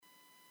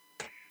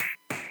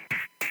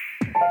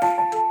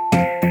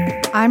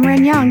I'm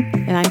Ren Young.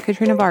 And I'm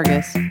Katrina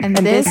Vargas. And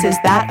this is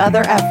That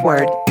Other F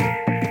Word.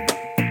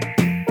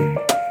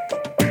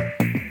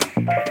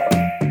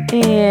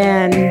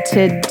 And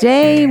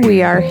today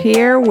we are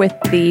here with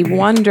the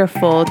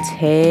wonderful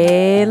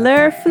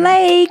Taylor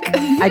Flake.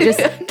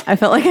 I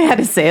felt like I had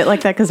to say it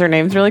like that because her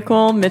name's really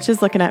cool. Mitch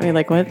is looking at me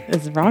like, what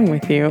is wrong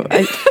with you?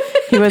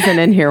 He wasn't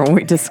in here when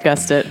we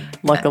discussed it,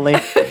 luckily.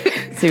 So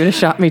he would have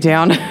shot me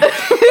down.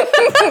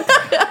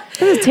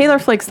 Taylor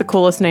Flake's the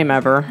coolest name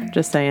ever.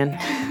 Just saying.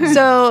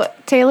 So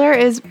Taylor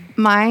is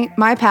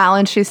my pal,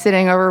 and she's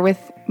sitting over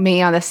with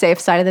me on the safe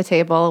side of the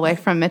table, away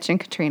from Mitch and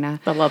Katrina.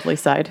 The lovely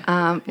side.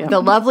 Yep. The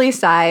lovely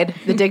side,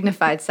 the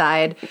dignified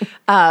side.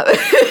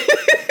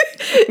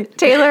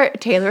 Taylor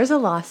is a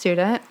law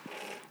student,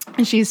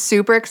 and she's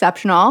super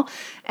exceptional.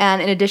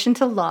 And in addition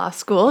to law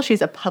school,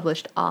 she's a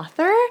published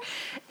author,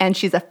 and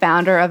she's a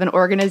founder of an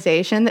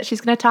organization that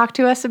she's going to talk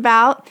to us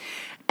about.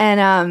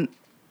 And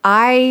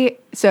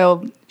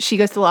so she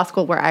goes to law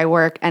school where I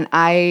work, and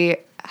I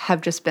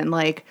have just been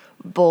like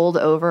bowled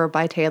over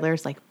by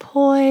Taylor's like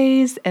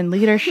poise and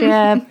leadership.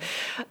 You're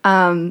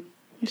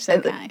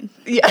so kind.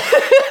 Yeah.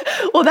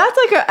 Well, that's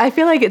like I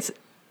feel like it's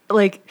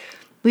like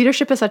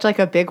leadership is such like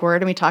a big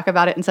word, and we talk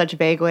about it in such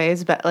vague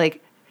ways, but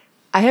like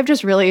I have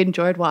just really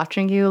enjoyed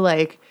watching you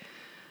like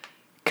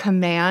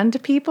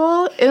command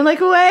people in like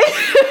a way.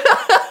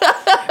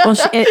 Well,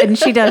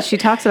 she does. She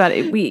talks about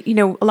it.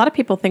 A lot of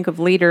people think of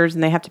leaders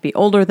and they have to be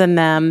older than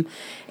them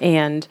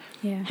and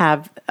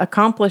have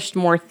accomplished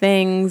more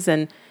things.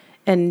 And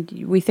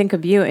we think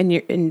of you,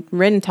 and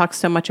Rin talks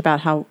so much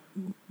about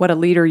what a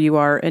leader you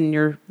are, and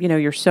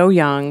you're so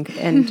young,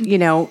 and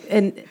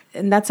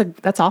and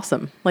that's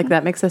awesome. Like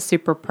that makes us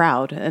super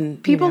proud.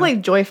 And people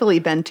like joyfully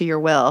bend to your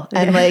will,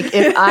 and like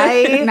if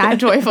I not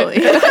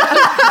joyfully.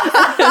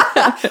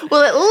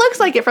 Well, it looks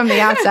like it from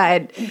the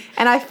outside,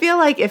 and I feel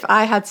like if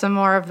I had some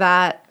more of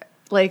that,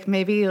 like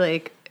maybe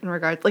like in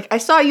regards, like I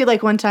saw you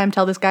like one time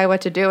tell this guy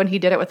what to do, and he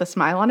did it with a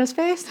smile on his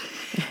face,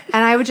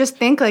 and I would just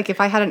think like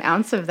if I had an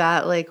ounce of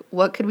that, like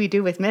what could we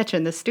do with Mitch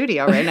in the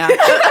studio right now?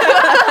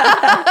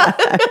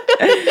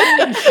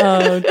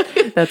 Oh,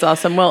 that's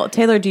awesome. Well,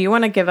 Taylor, do you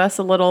want to give us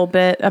a little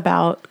bit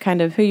about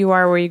kind of who you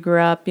are, where you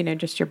grew up,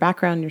 just your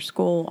background, your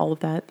school, all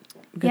of that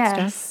good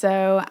stuff?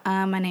 So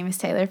my name is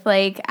Taylor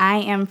Flake. I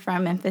am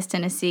from Memphis,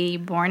 Tennessee,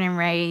 born and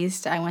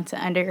raised. I went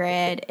to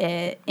undergrad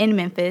in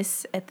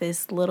Memphis at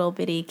this little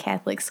bitty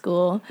Catholic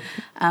school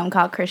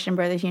called Christian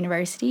Brothers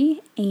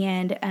University.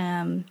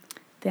 And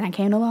then I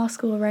came to law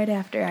school right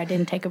after. I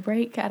didn't take a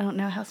break. I don't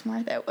know how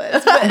smart that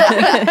was, but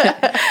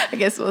I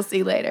guess we'll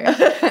see later.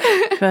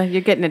 Well, you're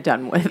getting it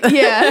done with.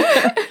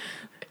 Yeah.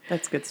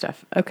 That's good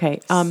stuff. Okay.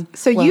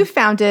 You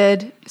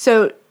founded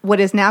what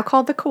is now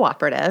called the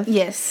Cooperative.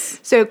 Yes.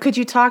 So could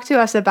you talk to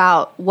us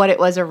about what it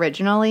was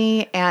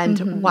originally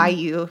and why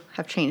you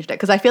have changed it?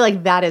 Because I feel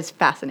like that is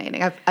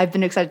fascinating. I've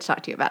been excited to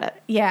talk to you about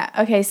it. Yeah.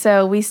 Okay.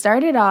 So we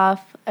started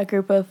off a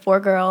group of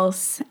 4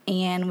 girls,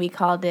 and we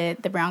called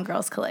it the Brown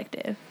Girls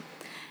Collective.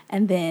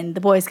 And then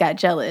the boys got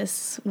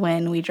jealous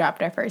when we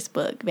dropped our first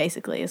book,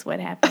 basically, is what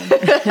happened.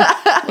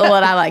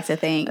 What I like to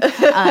think.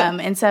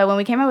 And so when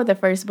we came out with the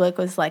first book, it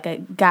was like a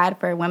guide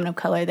for women of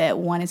color that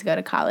wanted to go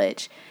to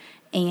college.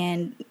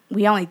 And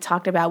we only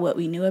talked about what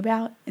we knew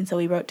about. And so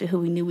we wrote to who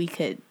we knew we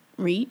could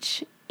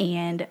reach.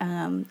 And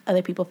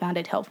other people found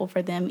it helpful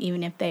for them,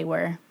 even if they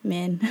were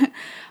men.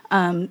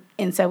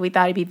 And so we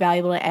thought it'd be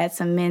valuable to add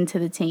some men to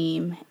the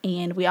team.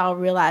 And we all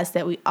realized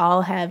that we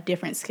all have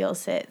different skill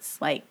sets.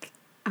 Like,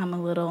 I'm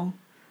a little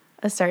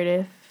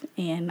assertive,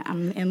 and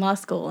I'm in law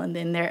school, and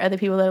then there are other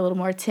people that are a little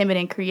more timid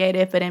and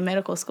creative, but in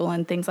medical school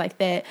and things like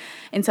that.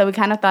 And so we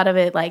kind of thought of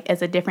it like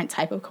as a different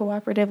type of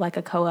cooperative, like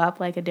a co-op,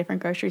 like a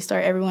different grocery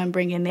store. Everyone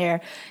bringing their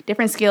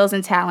different skills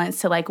and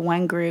talents to like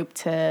one group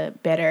to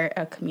better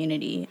a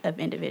community of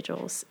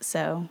individuals.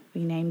 So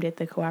we named it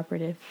the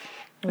Cooperative.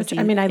 Which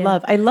I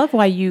love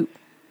why you.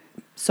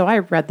 So I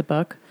read the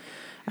book,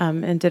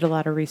 and did a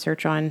lot of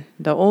research on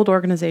the old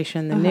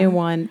organization, the new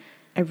one.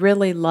 I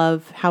really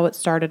love how it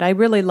started. I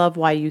really love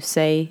why you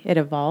say it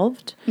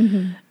evolved.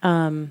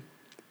 Mm-hmm.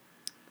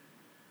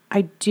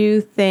 I do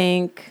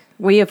think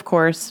we, of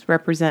course,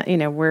 represent,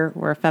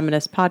 we're a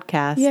feminist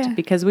podcast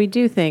because we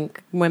do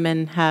think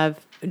women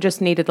have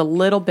just needed a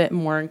little bit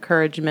more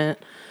encouragement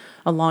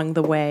along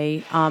the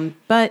way.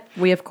 But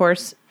we, of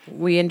course,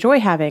 we enjoy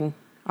having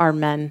our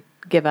men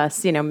give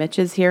us, Mitch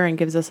is here and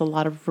gives us a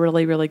lot of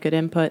really, really good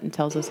input and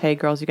tells us, hey,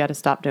 girls, you got to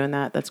stop doing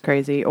that. That's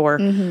crazy. Or,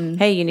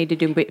 hey, you need to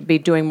be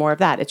doing more of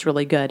that. It's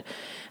really good.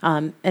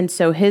 And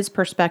so his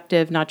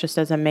perspective, not just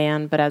as a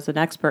man, but as an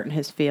expert in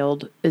his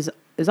field, is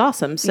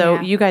awesome. So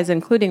you guys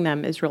including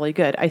them is really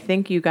good. I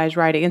think you guys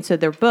writing into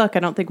their book,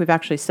 I don't think we've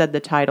actually said the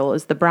title,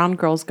 is The Brown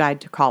Girl's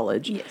Guide to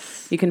College.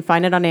 Yes. You can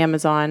find it on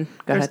Amazon.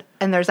 Go ahead.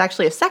 And there's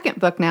actually a second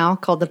book now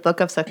called The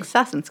Book of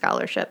Success and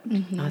Scholarship.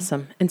 Mm-hmm.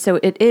 Awesome. And so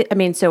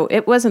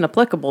it wasn't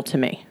applicable to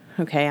me.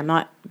 Okay. I'm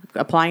not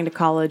applying to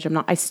college.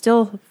 I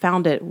still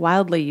found it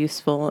wildly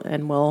useful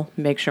and will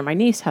make sure my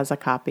niece has a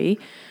copy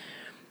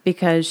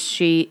because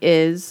she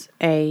is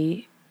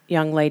a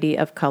young lady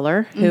of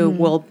color who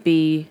will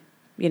be,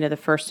 the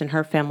first in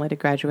her family to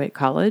graduate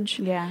college.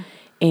 Yeah.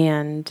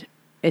 And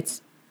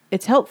it's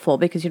helpful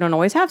because you don't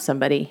always have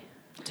somebody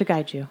to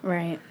guide you.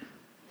 Right.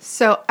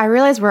 So I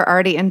realize we're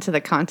already into the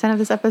content of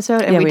this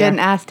episode, and Yeah, we we didn't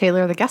are. ask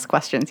Taylor the guest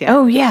questions yet.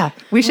 Oh, yeah.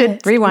 we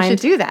should Rewind. We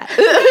should do that.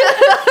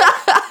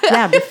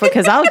 Yeah,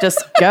 because I'll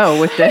just go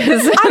with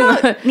this. I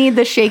don't need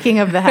the shaking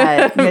of the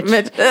head. Mitch.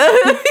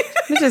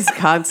 Mitch is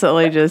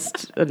constantly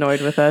just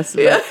annoyed with us.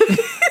 But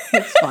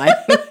it's fine.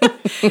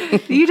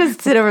 You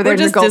just sit over there in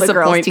your just Golden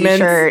Girls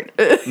disappointments.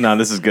 t-shirt. No,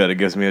 this is good. It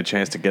gives me a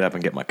chance to get up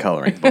and get my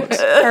coloring books.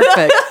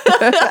 Perfect.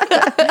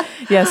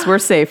 Yes, we're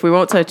safe. We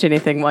won't touch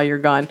anything while you're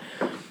gone.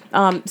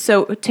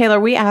 So, Taylor,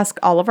 we ask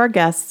all of our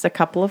guests a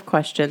couple of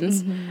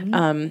questions,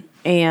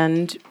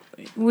 and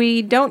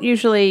we don't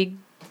usually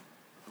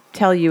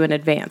tell you in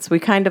advance. We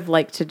kind of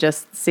like to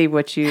just see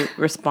what you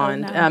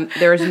respond. Oh, no.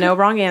 There is no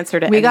wrong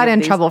answer to We any got of in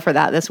these. trouble for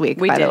that this week,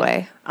 by the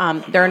way.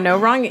 There are no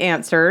wrong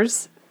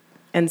answers.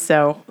 And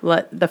so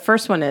the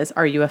first one is,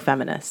 are you a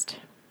feminist?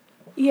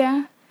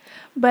 Yeah.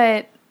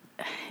 But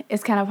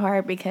it's kind of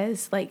hard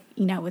because, like,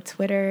 with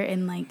Twitter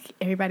and, like,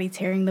 everybody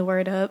tearing the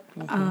word up.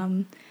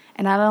 And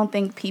I don't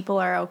think people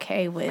are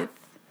okay with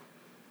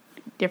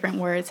different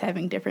words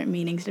having different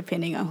meanings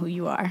depending on who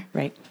you are.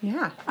 Right.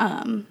 Yeah.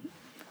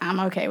 I'm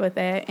okay with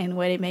that. And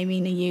what it may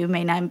mean to you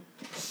may not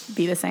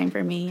be the same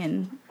for me.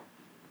 And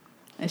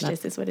it's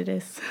just what it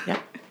is.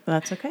 Yeah,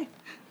 that's okay.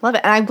 Love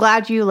it. And I'm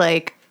glad you,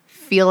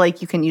 feel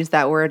like you can use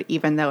that word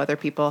even though other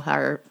people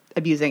are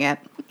abusing it.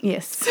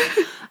 Yes.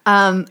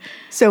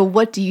 So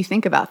what do you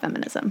think about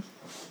feminism?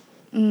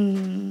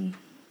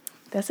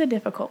 That's a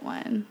difficult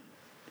one.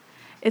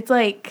 It's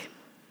like,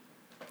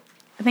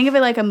 I think of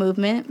it like a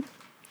movement.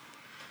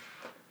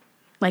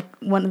 Like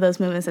one of those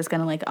movements that's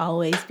going to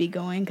always be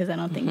going because I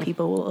don't think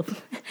people will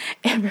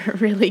ever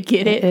really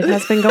get it. It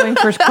has been going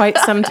for quite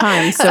some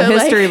time, so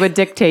history would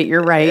dictate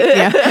you're right.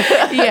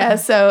 Yeah. Yeah,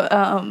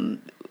 so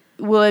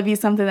will it be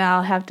something that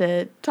I'll have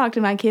to talk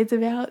to my kids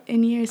about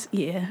in years?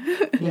 Yeah.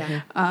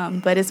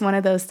 But it's one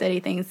of those steady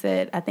things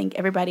that I think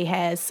everybody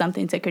has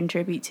something to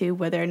contribute to.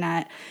 Whether or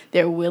not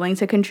they're willing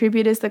to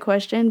contribute is the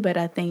question, but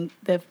I think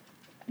the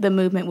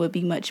movement would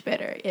be much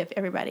better if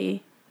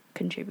everybody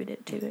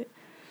contributed to it.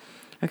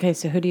 Okay,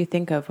 so who do you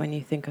think of when you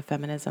think of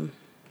feminism?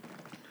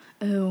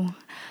 Oh,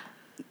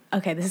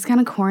 okay, this is kind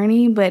of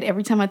corny, but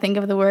every time I think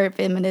of the word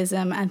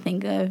feminism, I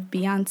think of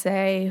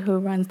Beyonce, Who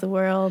Runs the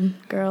World,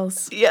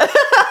 Girls. Yeah.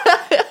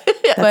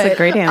 That's a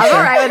great answer. I'm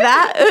all right with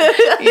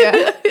that.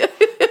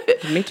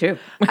 Yeah. Me too.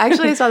 I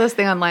actually saw this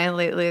thing online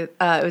lately. It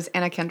was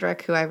Anna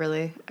Kendrick, who I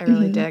really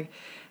dig.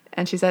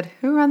 And she said,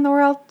 "Who run the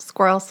world?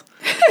 Squirrels."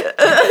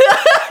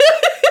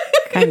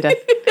 Kinda.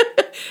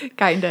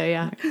 Kinda,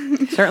 yeah.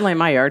 Certainly in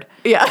my yard.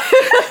 Yeah.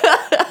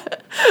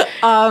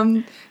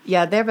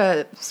 Yeah, they have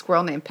a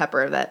squirrel named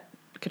Pepper that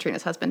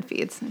Katrina's husband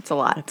feeds. It's a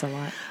lot. That's a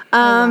lot.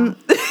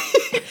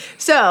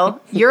 So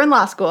you're in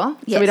law school, so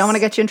we Yes. don't want to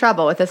get you in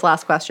trouble with this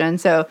last question.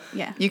 So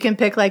Yeah. you can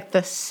pick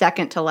the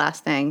second to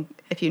last thing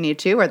if you need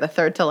to, or the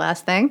third to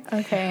last thing.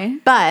 Okay.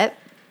 But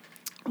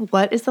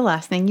what is the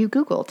last thing you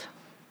Googled?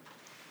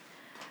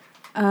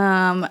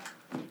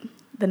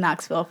 The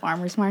Knoxville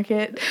Farmers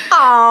Market.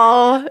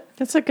 Oh,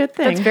 That's a good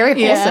thing. that's very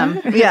Yeah.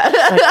 wholesome. Yeah.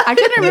 I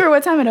couldn't remember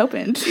what time it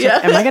opened.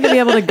 Am I going to be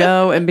able to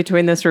go in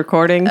between this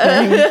recording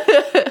thing?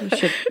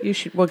 You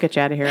should. We'll get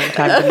you out of here in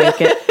time to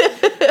make it.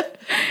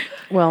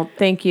 Well,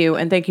 thank you,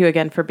 and thank you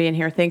again for being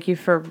here. Thank you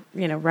for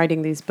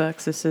writing these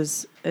books.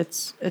 It's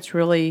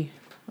really,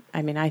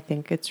 I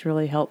think it's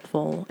really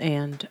helpful.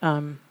 And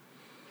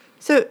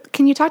So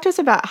can you talk to us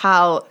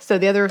about so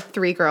the other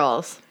three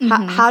girls,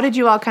 how did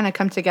you all kind of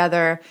come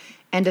together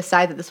and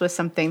decide that this was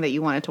something that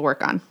you wanted to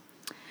work on?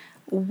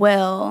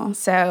 Well,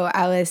 so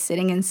I was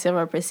sitting in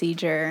civil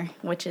procedure,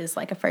 which is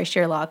like a first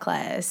year law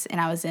class,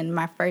 and I was in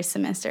my first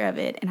semester of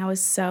it, and I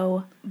was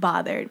so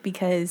bothered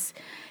because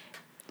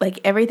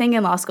everything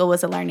in law school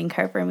was a learning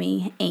curve for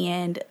me,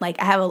 and I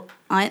have an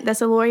aunt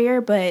that's a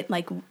lawyer, but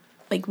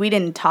we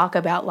didn't talk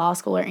about law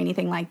school or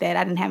anything like that.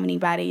 I didn't have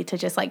anybody to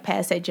just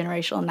pass that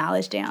generational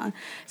knowledge down.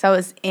 So I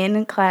was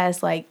in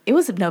class, it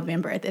was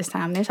November at this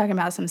time. They're talking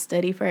about some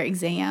study for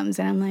exams.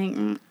 And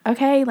I'm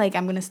okay, I'm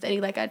going to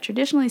study like I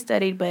traditionally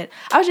studied. But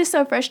I was just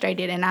so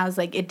frustrated. And I was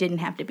it didn't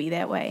have to be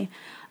that way.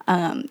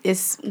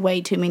 It's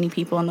way too many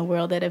people in the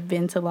world that have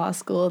been to law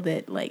school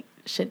that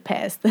should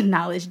pass the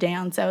knowledge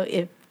down. So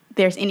if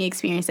there's any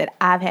experience that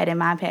I've had in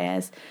my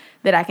past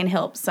that I can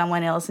help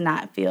someone else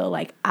not feel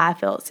like I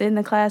felt sit in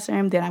the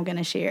classroom, then I'm going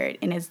to share it.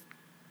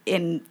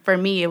 And for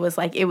me, it was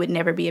it would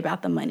never be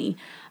about the money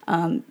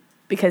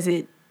because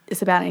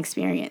it's about an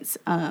experience.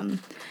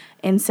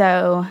 And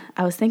so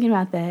I was thinking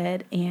about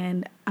that,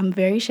 and I'm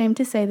very ashamed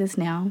to say this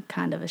now,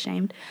 kind of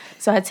ashamed.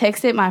 So I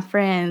texted my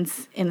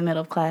friends in the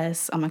middle of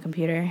class on my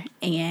computer.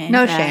 And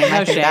No shame.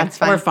 I think that's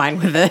fine. We're fine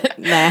with it.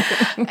 Nah.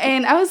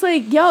 and I was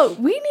yo,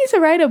 we need to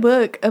write a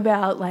book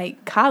about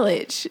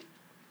college.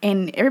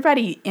 And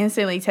everybody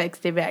instantly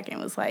texted back and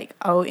was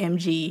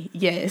OMG,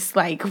 yes,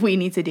 we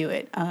need to do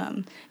it.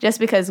 Just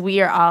because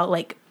we are all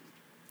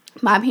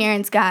my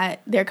parents got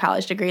their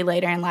college degree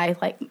later in life,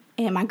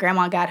 and my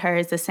grandma got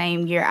hers the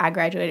same year I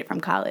graduated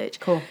from college.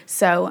 Cool.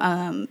 So,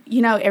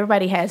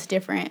 everybody has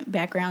different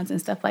backgrounds and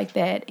stuff like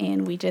that,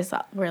 and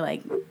we're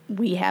like,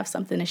 we have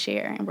something to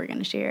share, and we're going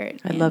to share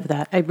it. I love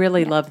that. I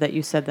really love that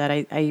you said that.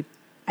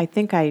 I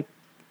think I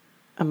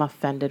am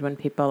offended when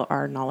people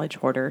are knowledge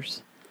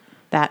hoarders.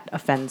 That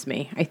offends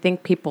me. I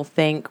think people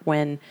think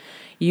when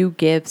you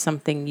give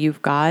something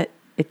you've got,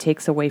 it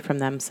takes away from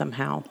them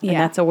somehow. Yeah. And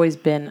that's always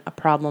been a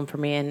problem for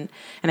me. And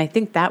I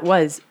think that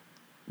was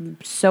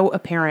so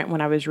apparent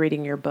when I was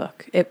reading your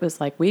book. It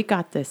was like, we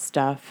got this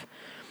stuff.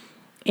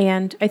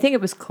 And I think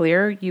it was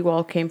clear you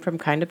all came from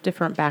kind of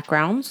different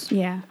backgrounds.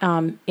 Yeah.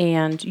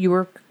 And you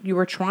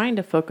were trying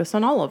to focus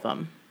on all of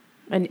them.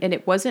 And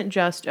it wasn't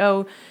just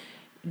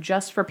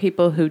for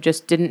people who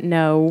just didn't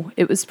know.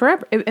 It was for,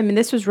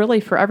 this was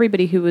really for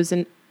everybody who was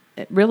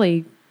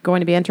really going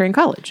to be entering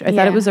college. I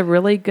thought it was a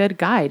really good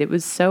guide. It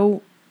was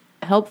so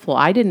helpful.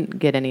 I didn't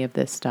get any of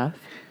this stuff.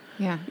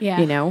 Yeah. Yeah.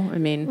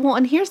 Well,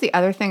 and here's the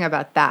other thing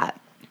about that.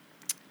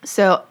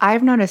 So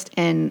I've noticed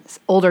in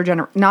older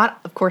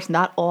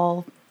not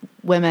all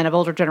women of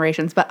older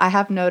generations, but I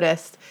have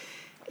noticed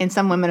in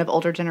some women of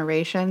older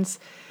generations,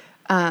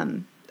 I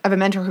have a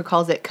mentor who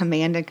calls it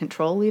command and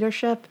control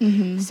leadership.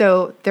 Mm-hmm.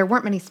 So there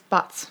weren't many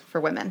spots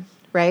for women,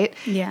 right?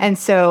 Yeah. And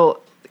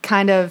so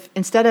kind of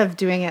instead of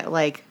doing it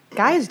like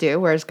guys do,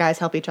 whereas guys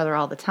help each other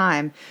all the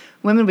time,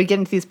 women would get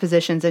into these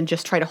positions and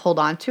just try to hold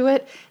on to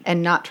it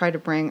and not try to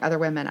bring other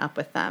women up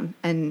with them.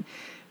 And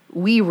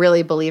we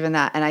really believe in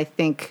that. And I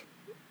think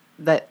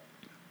that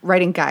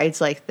writing guides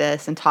like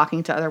this and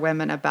talking to other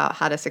women about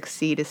how to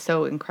succeed is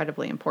so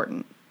incredibly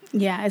important.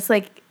 Yeah, it's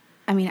like,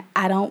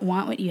 I don't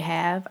want what you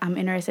have. I'm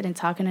interested in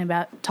talking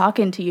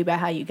to you about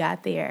how you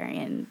got there,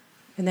 and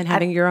then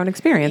having your own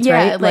experience,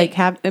 yeah,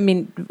 right?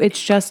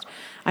 It's just,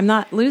 I'm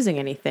not losing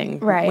anything.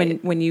 Right.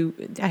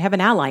 I have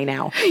an ally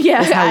now.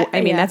 Yeah.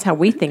 That's how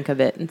we think of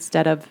it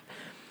instead of,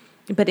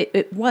 but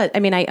it was,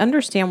 I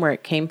understand where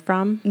it came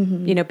from,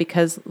 mm-hmm.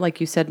 Because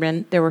like you said,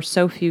 Ren, there were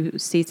so few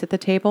seats at the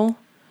table.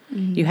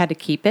 Mm-hmm. You had to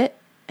keep it,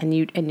 and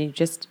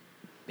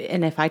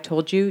if I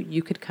told you,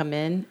 you could come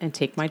in and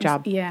take my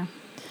job. Yeah.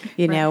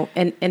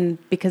 And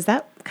because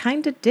that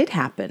kind of did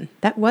happen.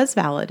 That was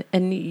valid.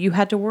 And you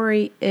had to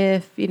worry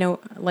if,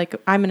 like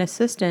I'm an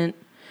assistant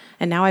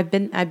and now I've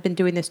been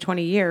doing this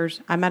 20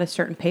 years. I'm at a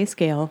certain pay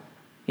scale.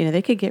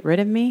 They could get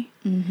rid of me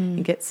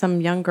and get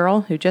some young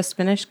girl who just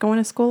finished going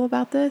to school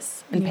about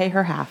this and pay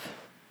her half.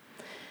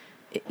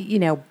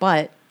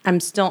 But I'm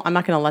not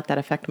going to let that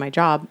affect my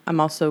job. I'm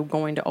also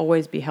going to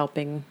always be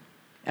helping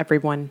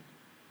everyone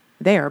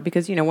there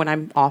because, when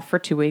I'm off for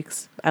 2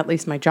 weeks, at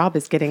least my job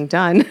is getting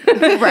done.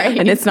 Right.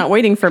 And it's not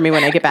waiting for me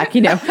when I get back,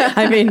 you got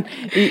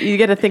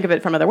to think of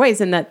it from other ways.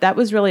 And that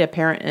was really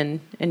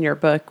apparent in your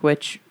book,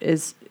 which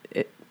is,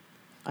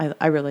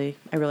 I really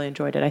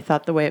enjoyed it. I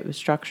thought the way it was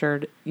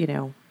structured,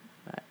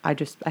 I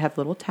have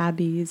little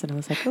tabbies and I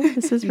was like, oh,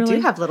 this is really. You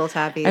do have little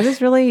tabbies.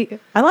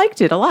 I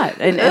liked it a lot.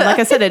 And like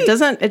I said, it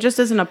just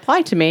doesn't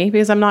apply to me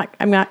because I'm not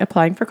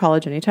applying for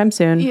college anytime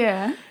soon.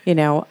 Yeah.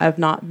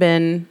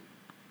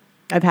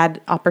 I've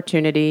had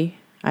opportunity.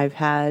 I've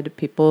had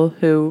people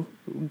who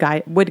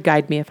would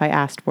guide me if I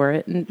asked for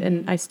it.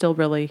 And I still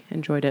really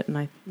enjoyed it. And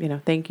I,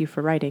 thank you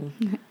for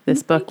writing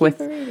this book with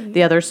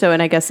the others. So,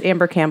 and I guess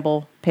Amber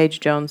Campbell, Paige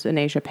Jones, and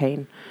Asia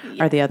Payne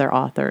are the other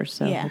authors.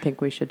 So I think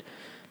we should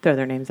throw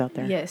their names out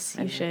there. Yes,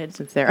 you should.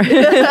 Since they're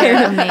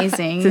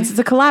amazing. Since it's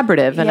a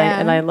collaborative. And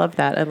I love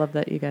that. I love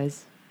that you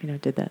guys,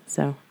 did that.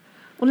 So.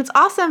 Well, it's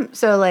awesome.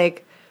 So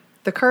like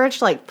the courage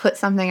to like put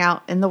something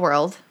out in the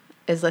world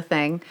is the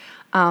thing.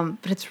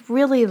 But it's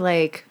really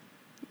like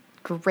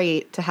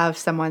great to have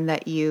someone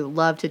that you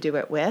love to do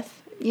it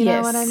with. You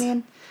know what I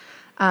mean?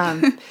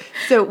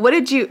 So what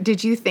did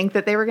you think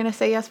that they were going to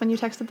say yes when you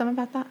texted them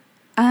about that?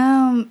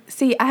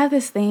 See, I have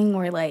this thing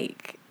where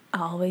like, I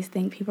always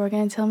think people are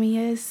going to tell me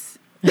yes.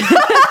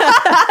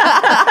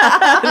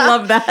 I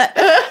love that.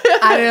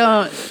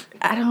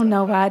 I don't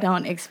know why I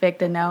don't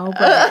expect a no,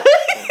 but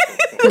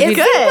it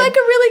good. seemed like a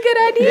really good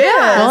idea.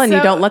 Yeah. Well, and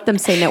you don't let them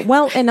say no.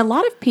 Well, and a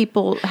lot of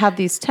people have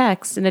these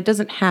texts and it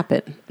doesn't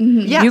happen.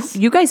 Mm-hmm. Yes.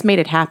 You guys made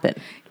it happen.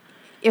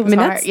 It was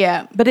hard,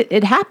 yeah. But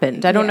it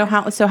happened. I don't know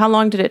how. So how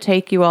long did it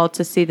take you all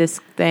to see this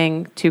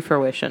thing to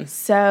fruition?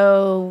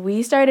 So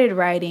we started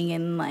writing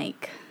in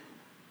like...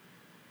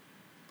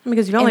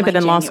 Because you've only been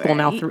in law school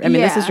now.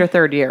 This is your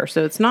third year,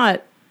 so it's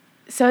not...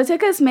 So it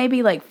took us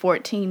maybe like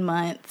 14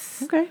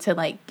 months Okay. to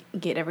like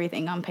get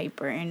everything on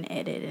paper and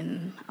edit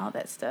and all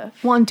that stuff.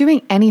 Well, and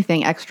doing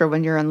anything extra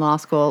when you're in law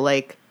school,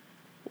 like,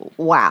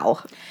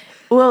 wow.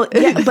 Well,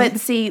 yeah, but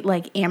see,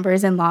 like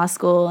Amber's in law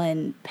school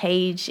and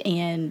Paige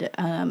and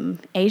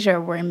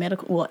Asia were in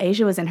medical. Well,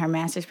 Asia was in her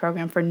master's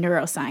program for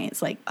neuroscience.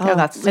 Like,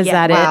 is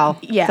that wow.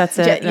 it? Yeah, that's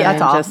it. Yeah,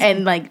 that's all.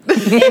 And like,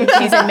 and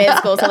she's in med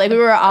school, so like we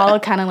were all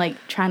kind of like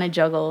trying to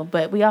juggle,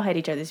 but we all had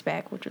each other's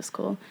back, which was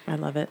cool. I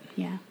love it.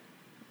 Yeah.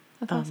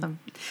 That's awesome.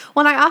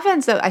 Well, and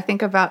I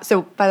think about,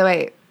 so by the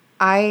way,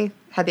 I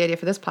had the idea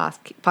for this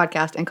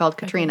podcast and called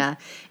Katrina,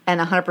 and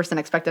 100%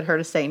 expected her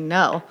to say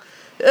no.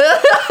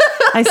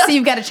 I see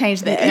you've got to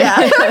change that. Yeah.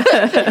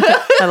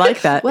 I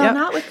like that. Well, Yep.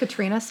 not with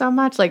Katrina so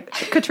much. Like,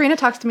 Katrina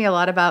talks to me a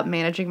lot about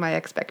managing my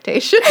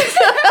expectations.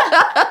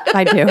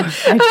 I do.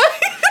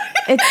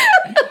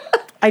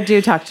 I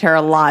do talk to her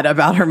a lot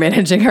about her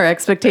managing her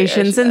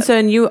expectations.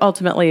 And you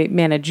ultimately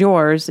manage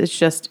yours. It's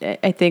just,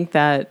 I think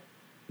that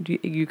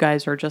you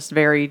guys are just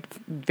very,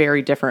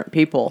 very different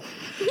people,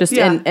 just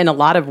in a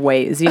lot of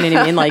ways. You know what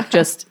I mean? Like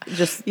just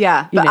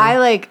Yeah, you but know.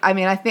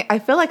 I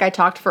feel like I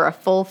talked for a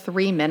full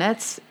 3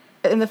 minutes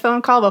in the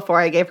phone call before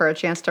I gave her a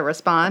chance to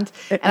respond.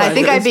 And I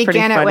think I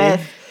began it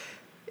with,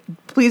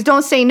 please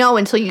don't say no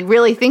until you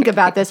really think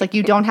about this. Like,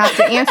 you don't have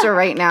to answer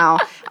right now.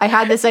 I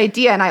had this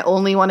idea and I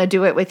only want to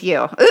do it with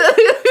you.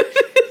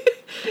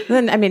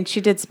 Then, I mean,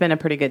 she did spin a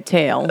pretty good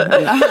tale.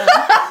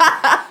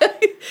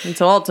 And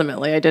so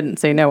ultimately I didn't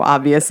say no,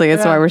 obviously.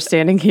 That's why we're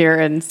standing here.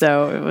 And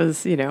so it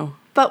was,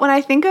 But when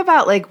I think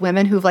about like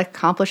women who've like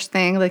accomplished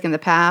things like in the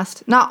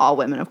past, not all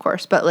women, of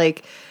course, but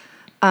like,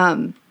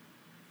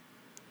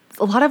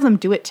 a lot of them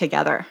do it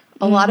together.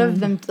 A lot of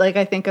them, like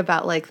I think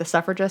about like the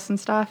suffragists and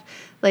stuff,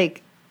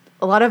 like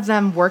a lot of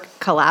them work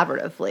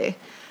collaboratively.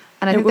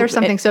 And I think there's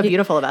something so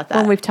beautiful about that.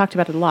 Well, we've talked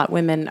about it a lot.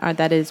 Women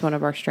that is one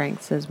of our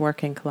strengths, is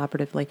working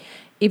collaboratively.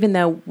 Even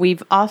though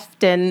we've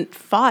often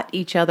fought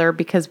each other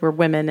because we're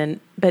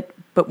women, but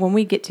when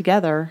we get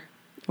together,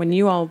 when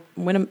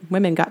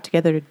women got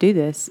together to do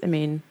this, I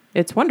mean,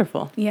 it's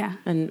wonderful. Yeah.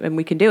 And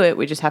we can do it.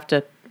 We just have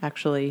to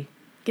actually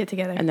Get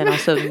together. and then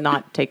also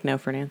not take no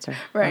for an answer.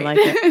 Right. I like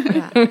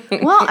it.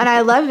 Yeah. Well, and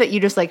I love that you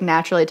just like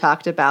naturally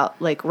talked about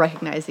like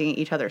recognizing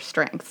each other's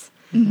strengths.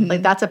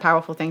 Like that's a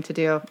powerful thing to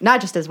do,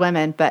 not just as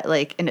women, but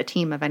like in a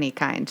team of any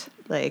kind.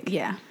 Like,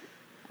 Yeah.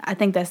 I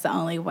think that's the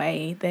only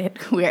way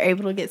that we're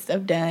able to get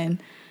stuff done.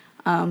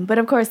 But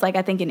of course, like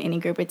I think in any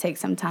group, it takes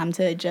some time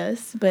to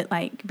adjust. But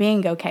like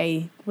being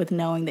okay with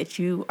knowing that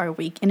you are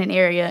weak in an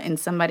area and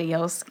somebody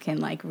else can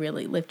like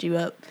really lift you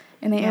up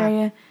in the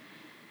area.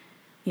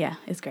 Yeah,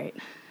 it's great.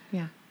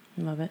 yeah.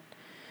 I love it.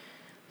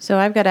 So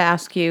I've got to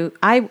ask you,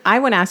 I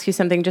want to ask you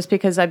something just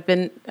because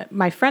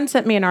my friend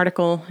sent me an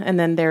article and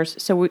then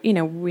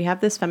we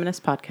have this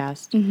feminist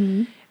podcast.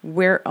 Mm-hmm.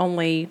 We're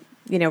only,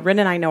 Rin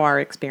and I know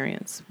our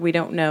experience. We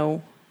don't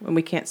know, and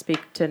we can't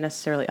speak to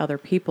necessarily other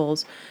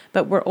people's,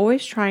 but we're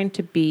always trying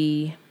to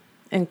be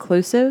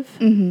inclusive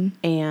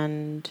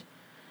and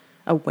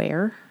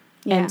aware.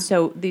 Yeah. And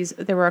so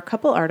there were a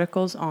couple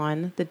articles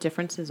on the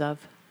differences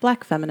of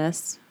Black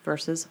feminists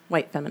versus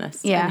white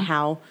feminists and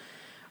how,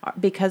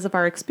 because of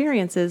our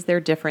experiences, they're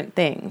different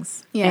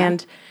things. Yeah.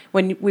 And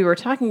when we were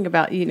talking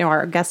about,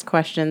 our guest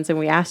questions and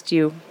we asked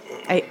you,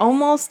 I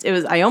almost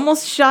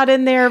shot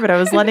in there, but I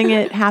was letting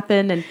it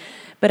happen.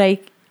 But I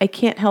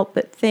can't help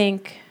but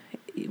think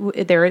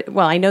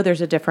I know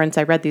there's a difference.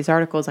 I read these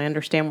articles. I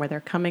understand where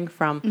they're coming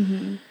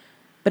from,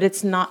 but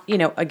it's not,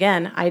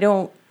 again,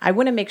 I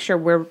want to make sure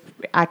we're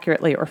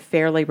accurately or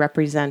fairly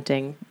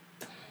representing.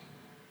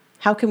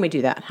 How can we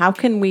do that? How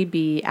can we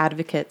be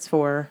advocates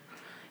for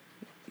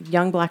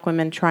young Black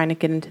women trying to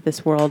get into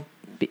this world,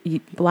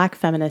 Black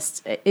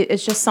feminists?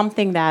 It's just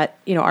something that,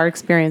 our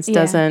experience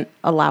doesn't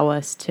allow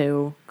us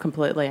to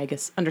completely, I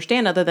guess,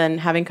 understand, other than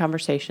having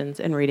conversations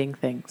and reading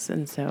things.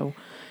 And so,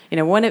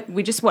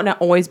 we just want to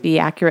always be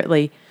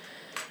accurately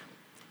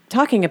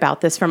talking about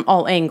this from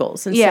all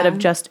angles instead of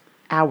just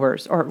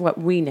ours or what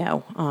we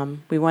know.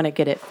 We want to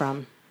get it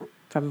from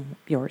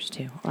yours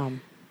too.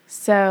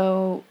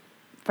 So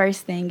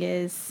first thing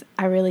is,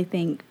 I really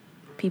think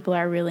people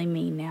are really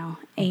mean now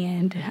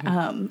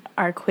and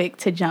are quick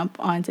to jump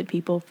onto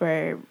people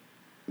for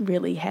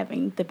really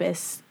having the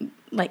best,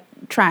 like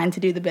trying to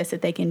do the best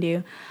that they can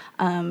do.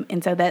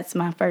 And so that's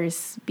my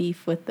first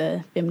beef with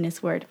the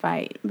feminist word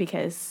fight,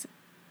 because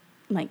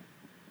like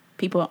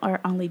people are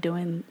only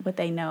doing what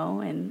they know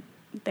and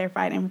they're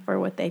fighting for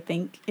what they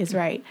think is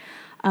right.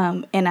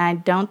 And I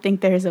don't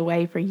think there's a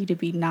way for you to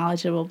be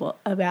knowledgeable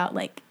about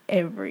like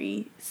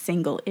every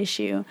single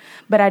issue,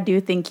 but I do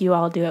think you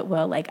all do it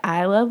well. Like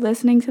I love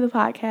listening to the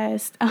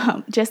podcast,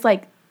 just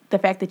like the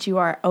fact that you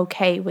are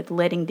okay with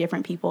letting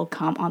different people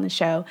come on the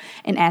show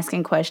and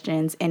asking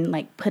questions and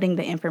like putting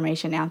the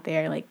information out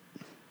there, like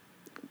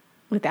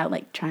without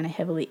like trying to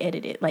heavily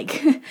edit it.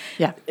 Like,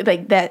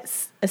 like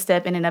that's a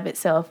step in and of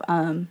itself.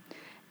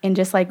 And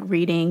just like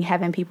reading,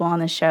 having people on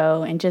the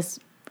show and just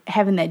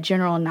having that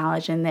general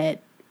knowledge and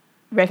that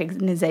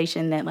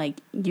recognition that like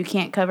you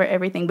can't cover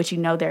everything, but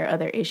there are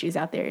other issues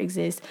out there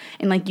exist,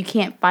 and like you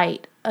can't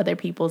fight other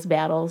people's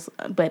battles,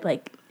 but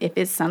like if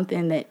it's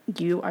something that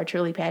you are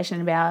truly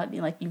passionate about,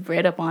 like you've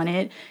read up on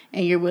it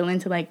and you're willing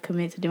to like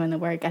commit to doing the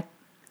work, I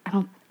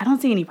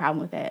don't see any problem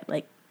with that.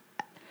 Like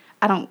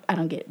I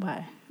don't get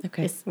why.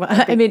 Okay. Well,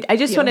 I mean, I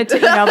just wanted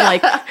to, I'm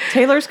like,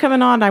 Taylor's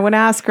coming on, I want to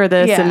ask her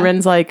this, and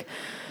Rin's like,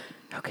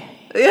 okay.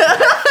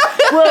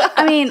 Well,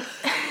 I mean,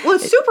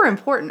 it's super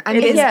important. I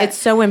mean, it's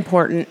so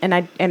important, and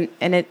I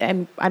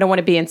don't want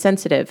to be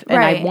insensitive,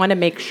 and I want to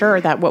make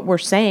sure that what we're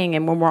saying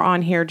and when we're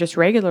on here just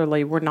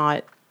regularly, we're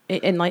not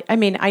And like, I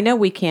mean, I know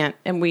we can't,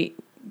 and we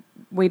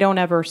don't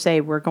ever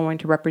say we're going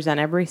to represent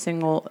every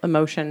single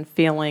emotion,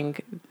 feeling,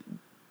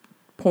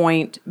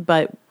 point,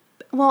 but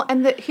Well,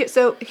 and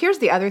so here's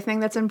the other thing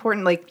that's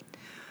important. Like,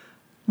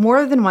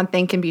 more than one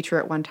thing can be true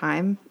at one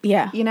time.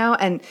 Yeah. You know?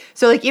 And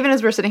so, like, even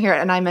as we're sitting here,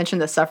 and I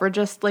mentioned the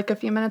suffragists, like, a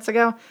few minutes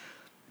ago,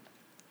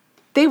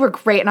 they were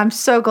great, and I'm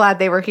so glad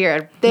they were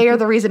here. They are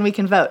the reason we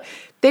can vote.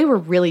 They were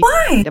really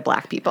to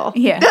black people.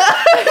 Yeah.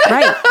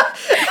 right.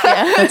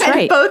 Yeah, that's And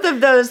right. both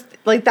of those,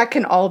 like, that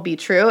can all be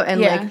true.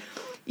 And, Yeah. like,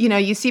 you know,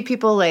 you see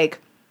people, like,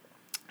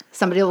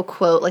 somebody will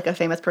quote, like, a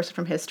famous person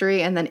from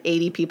history, and then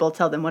 80 people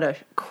tell them what a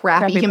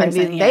crappy human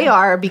person, being they yeah.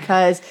 are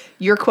because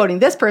you're quoting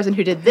this person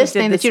who did this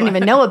thing that this you don't one.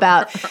 even know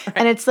about.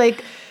 And it's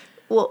like,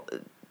 well,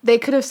 they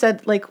could have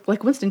said, like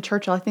Winston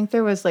Churchill, I think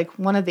there was, like,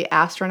 one of the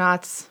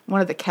astronauts,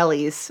 one of the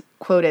Kellys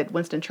quoted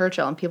Winston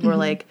Churchill, and people were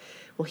like,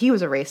 well, he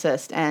was a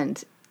racist,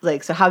 and,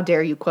 like, so how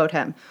dare you quote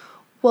him?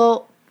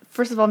 Well,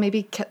 first of all,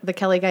 maybe the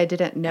Kelly guy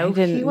didn't know I who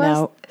he didn't was.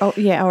 know. Oh,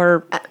 yeah,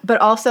 or But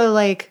also,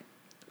 like,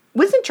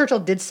 Winston Churchill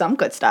did some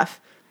good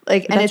stuff.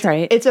 Like, and That's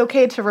right. It's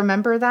okay to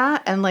remember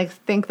that and, like,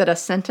 think that a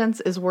sentence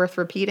is worth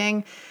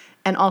repeating,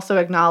 and also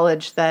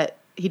acknowledge that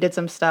he did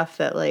some stuff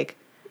that, like,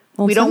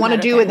 we don't want to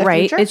do in the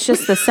right. future. It's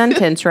just the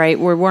sentence, right?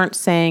 We weren't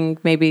saying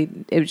maybe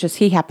it was just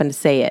he happened to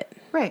say it.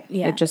 right.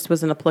 Yeah. It just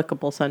was an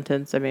applicable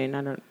sentence. I mean,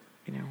 I don't,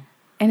 you know.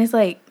 And it's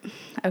like,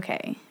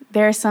 okay,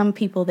 there are some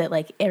people that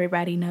like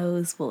everybody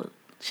knows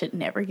should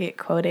never get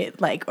quoted,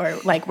 like, or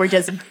like we're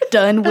just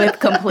done with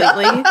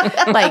completely.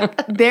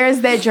 Like,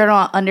 there's that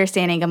general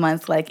understanding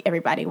amongst like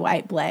everybody,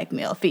 white, black,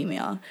 male,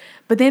 female.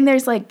 But then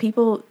there's like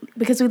people,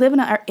 because we live in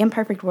an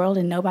imperfect world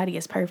and nobody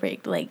is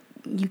perfect. Like,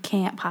 you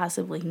can't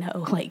possibly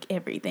know like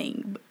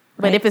everything.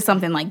 But Right. if it's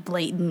something like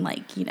blatant,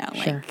 like, you know,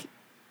 Sure. like,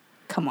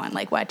 come on,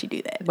 like, why'd you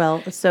do that?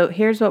 Well, so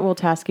here's what we'll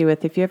task you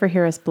with. If you ever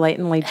hear us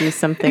blatantly do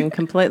something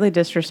completely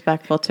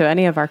disrespectful to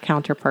any of our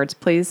counterparts,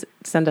 please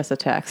send us a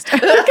text.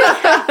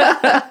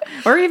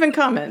 Or even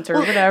comment or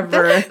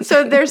whatever.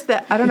 So there's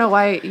the, I don't know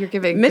why you're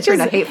giving Mitch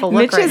a hateful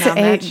look right now,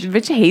 Mitch.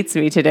 Mitch hates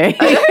me today.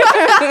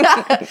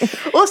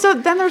 Well, so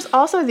then there's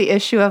also the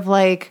issue of,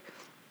 like,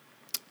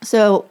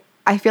 so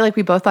I feel like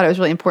we both thought it was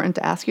really important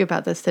to ask you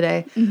about this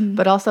today,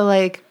 but also,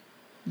 like,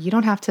 you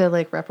don't have to,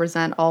 like,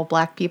 represent all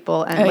black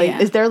people. And, Oh, like, yeah.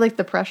 is there, like,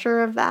 the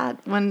pressure of that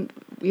when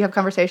you have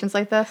conversations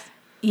like this?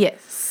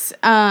 Yes.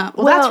 Well,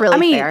 that's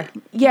really fair.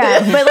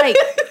 Yeah, but like,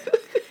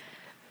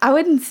 I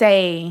wouldn't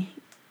say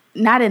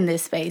not in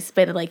this space,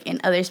 but like in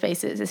other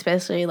spaces,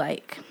 especially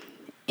like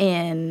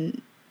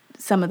in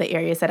some of the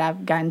areas that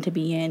I've gotten to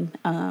be in.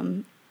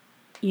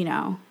 You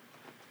know,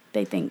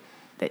 they think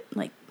that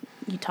like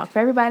you talk for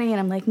everybody, and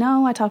I'm like,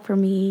 no, I talk for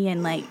me,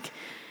 and like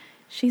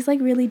she's like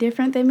really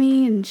different than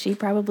me, and she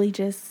probably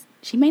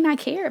she may not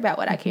care about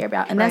what I care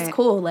about, and that's Right.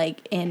 cool.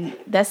 Like, and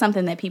that's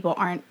something that people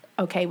aren't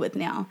okay with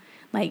now.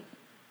 Like,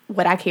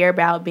 what I care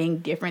about being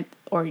different,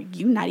 or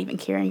you not even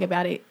caring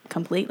about it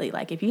completely.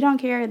 Like, if you don't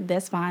care,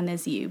 that's fine,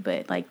 that's you.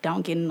 But like,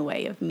 don't get in the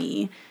way of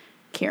me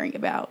caring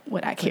about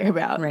what I care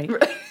about. Right.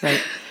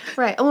 Right.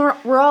 Right. And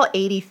we're all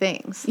 80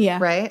 things. Yeah.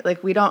 Right?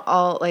 Like, we don't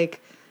all, like,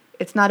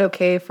 it's not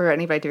okay for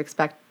anybody to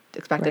expect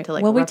it to,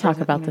 like, Well, we talk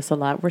represent about you. this a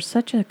lot. We're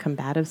such a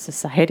combative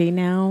society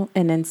now,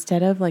 and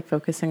instead of like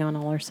focusing on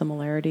all our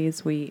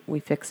similarities, we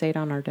fixate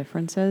on our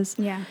differences.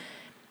 Yeah.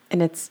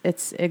 And it's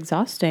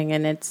exhausting,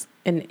 and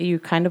you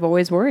kind of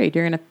always worried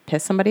you're going to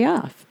piss somebody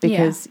off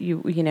because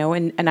you know,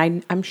 and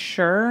I'm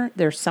sure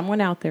there's someone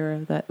out there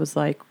that was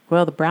like,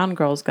 well, the brown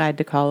girl's guide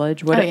to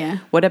college. What Oh, yeah.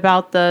 What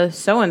about the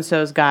so and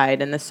so's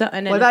guide and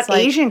and What it's about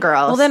Asian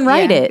girls? Well, then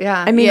write Yeah. it.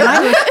 Yeah. I mean,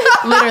 Yeah.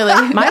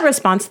 Literally. my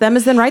response to them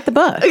is then write the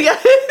book.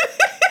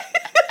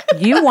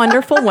 You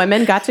wonderful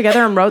women got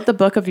together and wrote the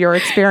book of your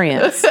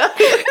experience.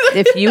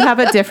 If you have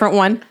a different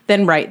one,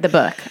 then write the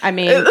book. I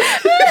mean,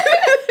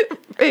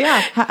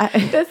 Yeah.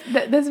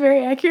 That's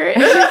very accurate.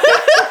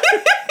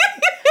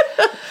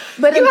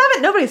 But you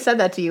haven't, nobody said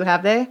that to you,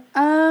 have they?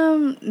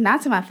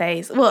 Not to my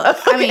face. Well,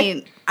 I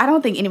mean, I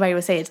don't think anybody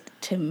would say it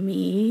to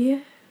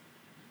me,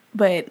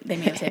 but they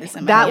may have said it to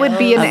somebody That would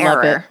be an I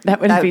love error. it. That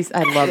would be.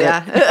 I love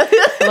Yeah.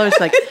 it. I was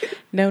like,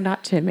 no,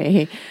 not to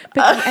me.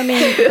 But I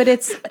mean, but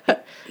it's,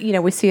 you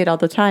know, we see it all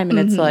the time, and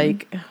it's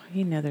like, oh,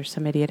 you know, there's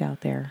some idiot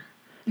out there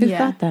who's Yeah.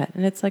 got that,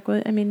 and it's like,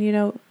 well, I mean, you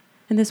know,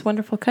 in this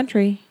wonderful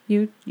country,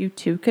 you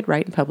too could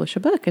write and publish a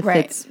book if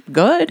Right. it's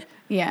good.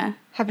 Yeah.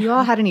 Have you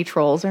all had any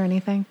trolls or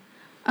anything?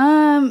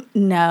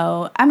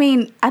 No. I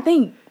mean, I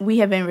think we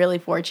have been really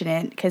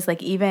fortunate because,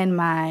 like, even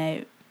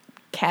my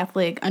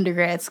Catholic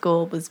undergrad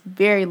school was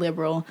very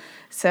liberal,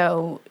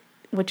 so,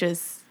 which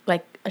is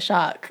like a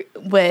shock.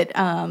 But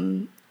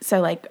so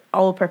like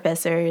all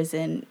professors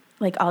and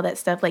like all that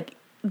stuff, like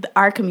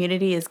our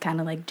community is kind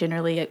of like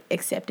generally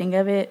accepting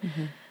of it.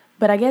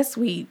 But I guess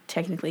we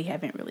technically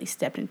haven't really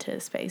stepped into a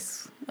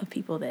space of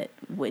people that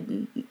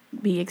wouldn't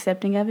be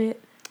accepting of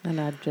it. And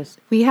I just,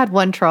 We had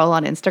one troll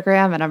on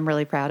Instagram, and I'm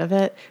really proud of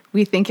it.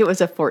 We think it was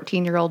a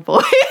 14-year-old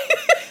boy.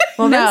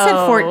 Well, Vince said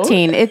No.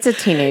 14. It's a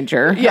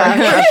teenager. Yeah,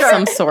 for of sure.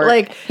 some sort.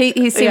 Like,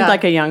 he seemed yeah.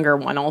 like a younger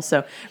one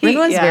also. Rin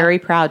was yeah. very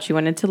proud. She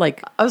went into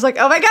like, I was like,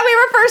 oh my God, we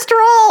were first to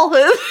roll.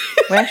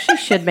 we actually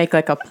should make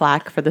like a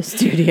plaque for the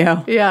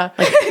studio. Yeah.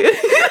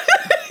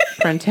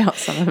 Print out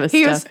some of his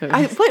He was,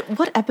 stuff.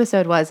 what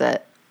episode was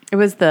it? It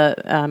was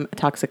the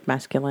toxic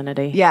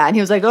masculinity. Yeah, and he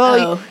was like,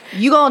 "Oh,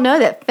 you all know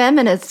that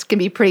feminists can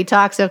be pretty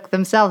toxic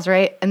themselves,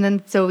 right?" And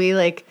then so we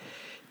like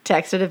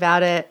texted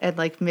about it, and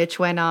like Mitch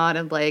went on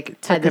and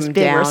like had this him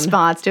big down.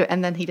 response to it,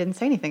 and then he didn't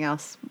say anything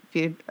else. If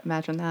you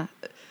imagine that,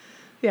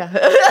 yeah,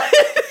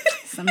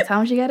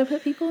 Sometimes you got to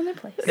put people in their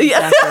place.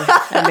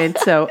 Exactly. I mean,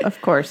 so of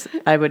course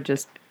I would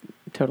just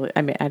totally.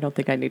 I mean, I don't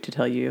think I need to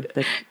tell you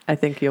that. I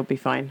think you'll be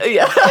fine.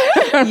 yeah.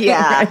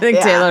 I think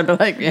yeah. Taylor would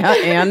be like, yeah,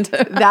 and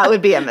That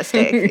would be a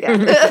mistake. Yeah.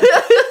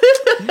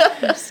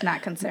 I'm just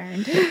not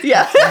concerned.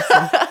 Yeah.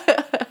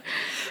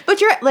 But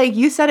you're like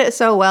you said it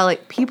so well.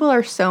 Like people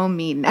are so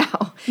mean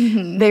now.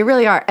 Mm-hmm. They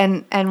really are.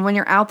 And when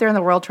you're out there in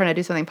the world trying to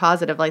do something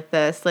positive like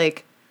this,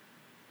 like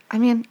I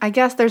mean, I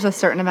guess there's a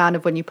certain amount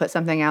of when you put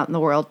something out in the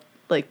world,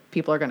 like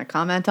people are going to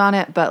comment on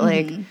it. But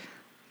like,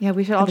 yeah,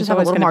 we should all There's just have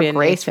a always little gonna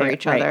more be a grace for naysayer.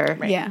 each Right, other.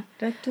 right. Yeah.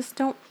 just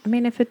don't. I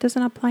mean, if it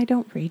doesn't apply,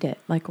 don't read it.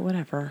 Like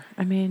whatever.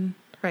 I mean,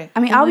 Right.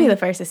 I mean, I'll be the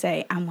first to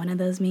say I'm one of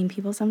those mean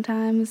people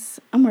sometimes.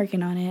 I'm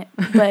working on it.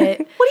 But What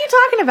are you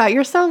talking about?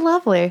 You're so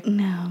lovely.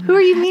 no. Who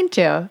are you mean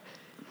to?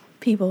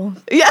 People?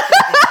 Yeah.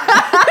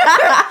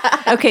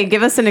 okay,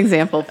 give us an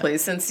example,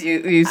 please. Since you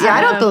Yeah,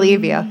 I don't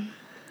believe you.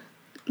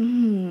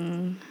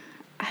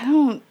 I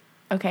don't.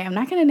 Okay, I'm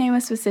not going to name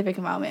a specific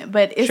moment,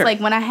 but it's Sure. like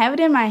when I have it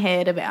in my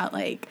head about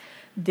like,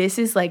 this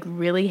is like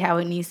really how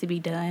it needs to be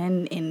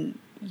done. And,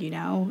 you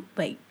know,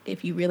 like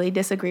if you really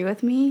disagree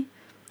with me,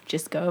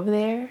 just go over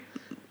there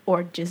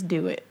or just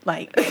do it.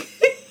 Like,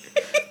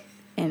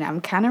 and I'm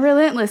kind of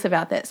relentless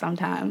about that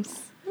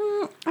sometimes.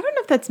 I don't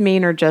know if that's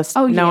mean or just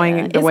Oh, yeah.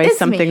 knowing the way It's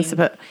something's mean.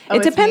 supposed. Oh, It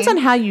it's depends mean?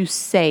 on how you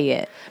say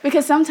it.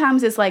 Because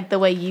sometimes it's like the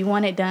way you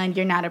want it done,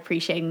 you're not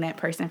appreciating that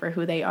person for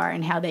who they are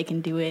and how they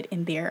can do it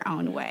in their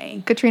own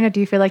way. Katrina, do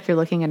you feel like you're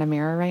looking in a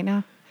mirror right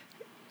now?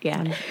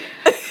 Yeah.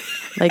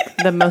 Like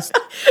the most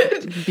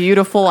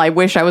beautiful. I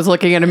wish I was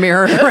looking in a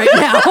mirror right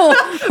now.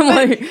 I'm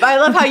like, But I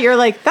love how you're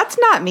like, that's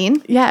not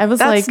mean. yeah, I was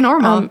That's like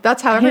normal.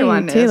 That's how hey,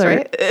 everyone is, Taylor,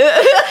 right?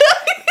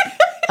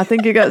 I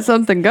think you got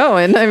something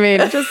going. I mean,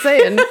 just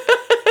saying.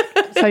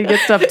 That's how you get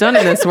stuff done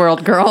in this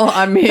world, girl.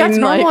 I mean, That's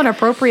normal like, and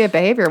appropriate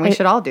behavior, and we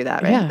should all do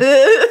that, right?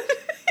 yeah.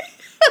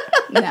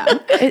 No.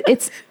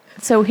 It's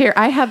so here.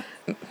 I have.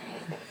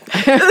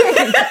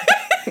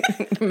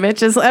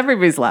 Mitch is.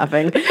 Everybody's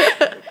laughing.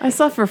 I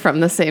suffer from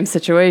the same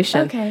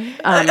situation. Okay.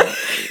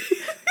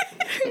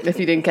 If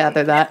you didn't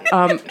gather that,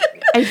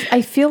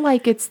 I feel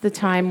like it's the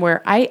time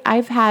where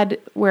I've had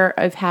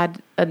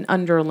an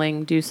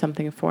underling do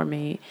something for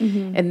me,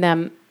 and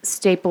them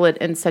staple it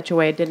in such a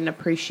way I didn't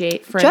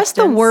appreciate. For Just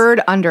the instance.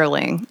 word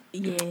underling.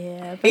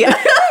 Yeah. But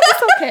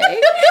it's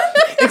okay.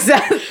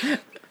 Exactly.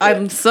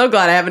 I'm so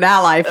glad I have an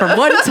ally from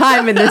one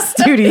time in this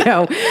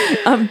studio.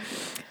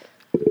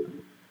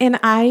 And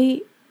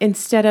I,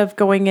 instead of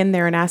going in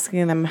there and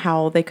asking them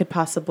how they could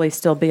possibly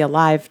still be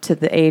alive to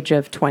the age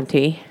of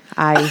 20,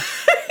 I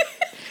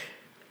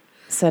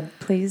said,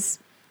 please,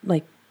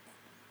 like,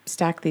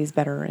 stack these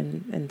better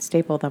and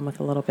staple them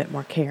with a little bit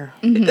more care.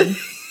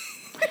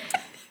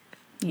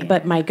 Yeah.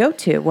 But my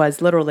go-to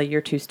was literally, you're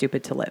too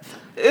stupid to live.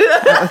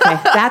 Okay,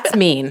 that's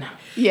mean.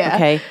 Yeah.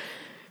 Okay.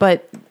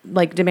 But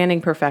like demanding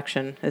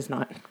perfection is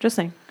not. Just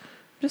saying.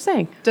 Just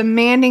saying.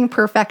 Demanding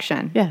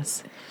perfection.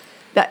 Yes.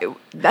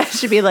 That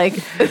should be like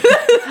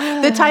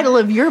the title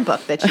of your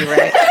book that you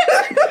write.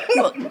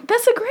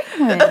 That's a great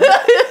one.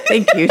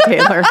 Thank you,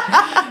 Taylor.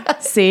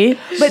 See?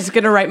 She's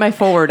going to write my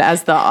forward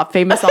as the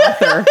famous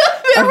author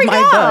of we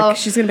my go. book.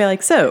 She's going to be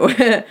like, so,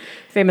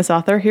 famous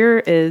author, here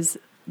is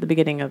the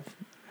beginning of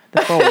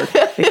the forward.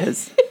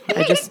 Because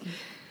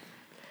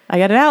I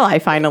got an ally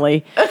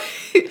finally.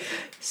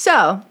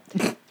 So,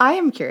 I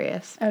am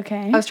curious. Okay.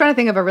 I was trying to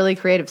think of a really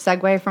creative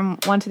segue from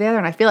one to the other,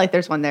 and I feel like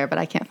there's one there, but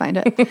I can't find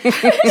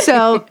it.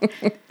 So,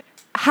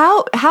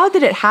 how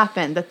did it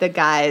happen that the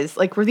guys,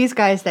 like, were these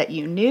guys that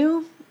you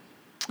knew?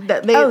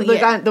 That they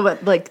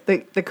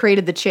that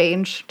created the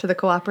change to the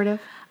cooperative?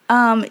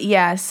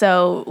 Yeah,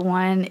 so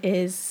one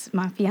is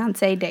my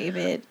fiance,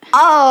 David,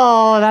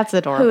 Oh, that's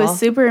adorable. who is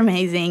super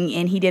amazing,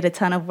 and he did a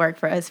ton of work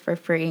for us for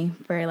free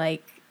for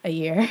like a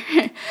year.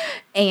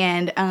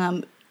 And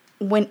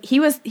when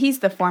he's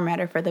the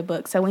formatter for the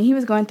book, so when he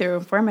was going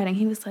through formatting,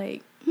 he was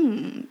like,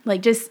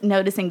 like just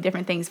noticing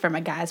different things from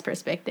a guy's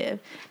perspective.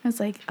 I was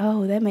like,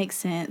 oh, that makes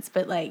sense,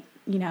 but like,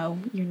 you know,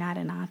 you're not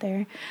an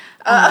author.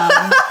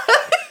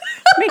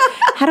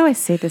 How do I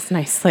say this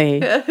nicely?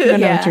 I don't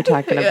know what you're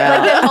talking Like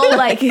about. that whole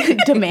like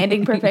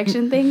demanding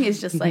perfection thing is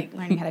just like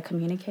learning how to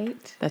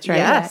communicate. That's right.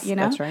 Yes, you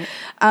know? That's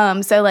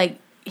right. So like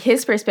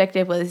his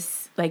perspective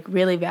was like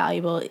really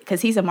valuable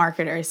because he's a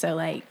marketer. So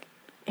like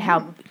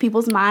how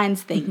people's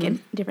minds think and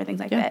different things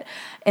like that.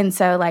 And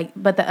so like,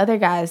 but the other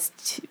guys,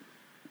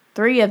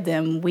 three of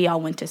them, we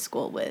all went to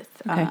school with.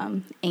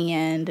 Okay.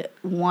 And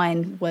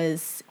one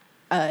was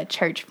a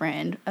church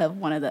friend of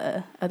one of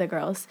the other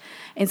girls.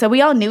 And so we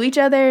all knew each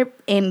other,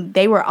 and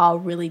they were all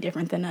really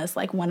different than us.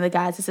 Like, one of the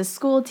guys is a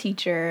school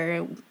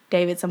teacher,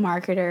 David's a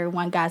marketer,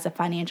 one guy's a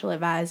financial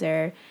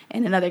advisor,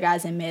 and another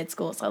guy's in med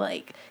school. So,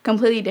 like,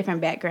 completely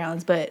different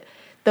backgrounds. But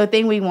the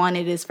thing we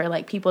wanted is for,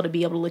 like, people to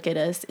be able to look at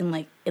us and,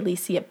 like, at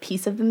least see a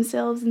piece of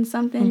themselves in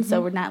something. So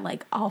we're not,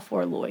 like, all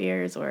four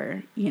lawyers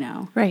or,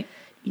 Right.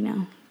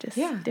 Just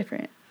Yeah.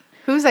 different.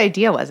 Whose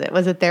idea was it?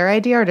 Was it their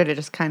idea, or did it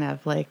just kind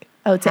of like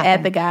Oh, to add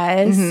happen? the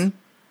guys?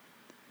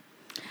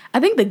 I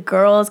think the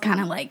girls kind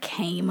of, like,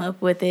 came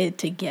up with it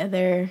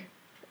together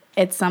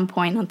at some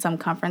point on some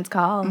conference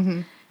call.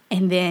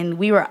 And then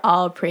we were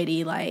all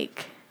pretty,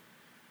 like,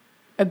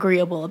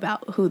 agreeable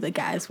about who the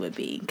guys would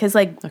be. Because,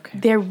 like,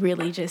 they're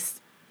really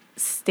just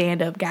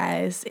stand-up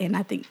guys. And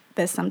I think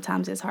that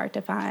sometimes it's hard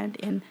to find.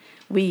 And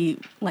we,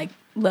 like,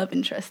 love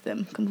and trust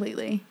them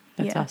completely.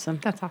 That's awesome.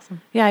 That's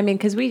awesome. Yeah, I mean,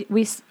 because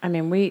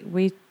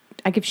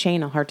I give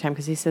Shane a hard time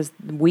because he says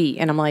we,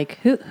 and I'm like,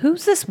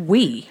 who's this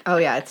we? Oh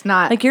yeah, it's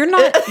not Like, you're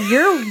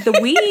the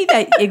we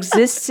that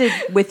existed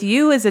with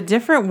you is a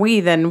different we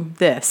than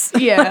this.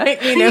 Yeah.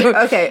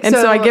 Okay, And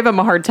so I so- give him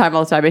a hard time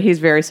all the time, but he's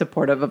very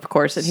supportive, of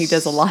course, and he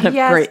does a lot of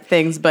Yes. great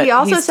things, but He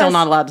also he's still says-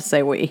 not allowed to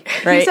say we,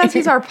 right? He says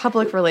he's our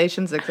public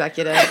relations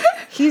executive.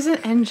 He's an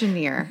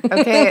engineer.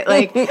 Okay,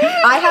 like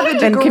I have a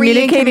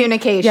degree in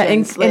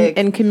communications. Yeah,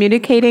 and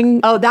communicating.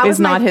 Oh, that was is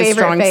my not his favorite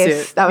strong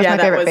face. suit. That was my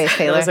favorite face,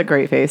 Taylor. That was a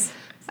great face.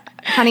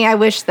 Honey, I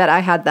wish that I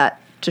had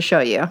that to show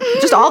you.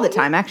 Just all the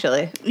time,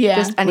 actually. Yeah.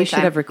 Just anytime. We should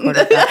have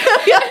recorded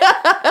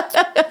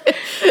that.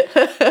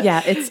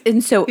 Yeah,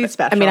 so He's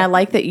special. I mean, I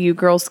like that you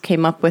girls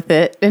came up with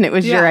it, and it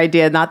was your Yeah.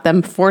 idea, not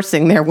them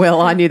forcing their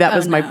will on you. That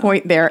was my no.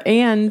 point there.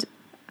 And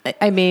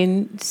I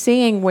mean,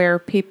 seeing where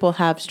people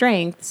have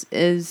strengths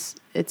it's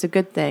a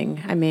good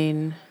thing. I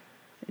mean,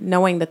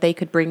 knowing that they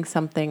could bring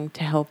something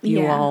to help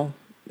you Yeah. all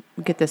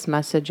get this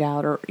message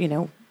out, or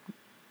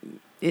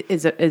it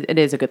is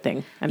a good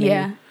thing. I mean,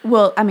 Yeah.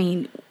 Well, I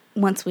mean,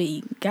 once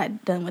we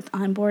got done with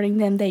onboarding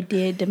them, they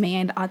did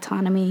demand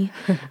autonomy.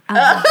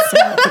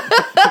 So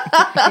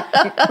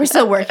we're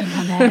still working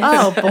on that.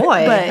 Oh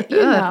boy. But, you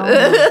know.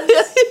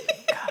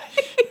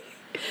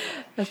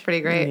 That's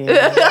pretty great.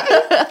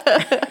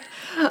 Yeah.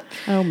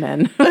 Oh,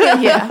 men.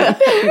 Yeah.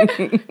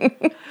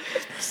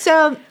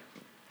 So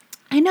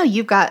I know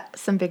you've got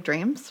some big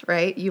dreams,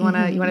 right? You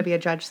wanna be a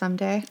judge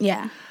someday.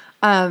 Yeah.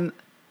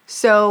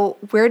 So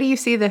where do you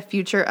see the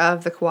future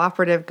of the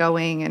cooperative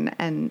going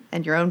and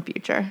your own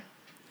future?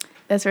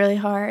 That's really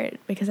hard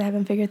because I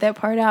haven't figured that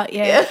part out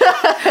yet.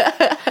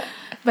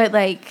 But,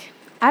 like,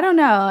 I don't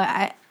know.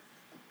 I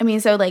mean,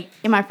 so, like,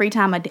 in my free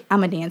time,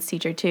 I'm a dance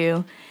teacher,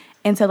 too.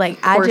 And so, like,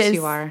 Of course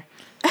you are.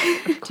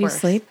 Do you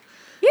sleep?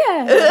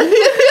 Yeah.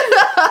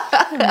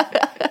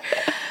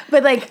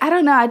 But, like, I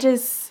don't know. I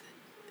just,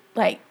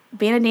 like,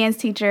 being a dance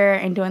teacher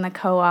and doing the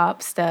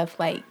co-op stuff,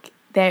 like,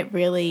 that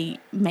really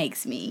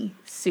makes me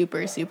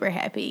super, super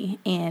happy.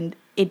 And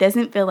it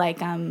doesn't feel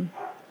like I'm,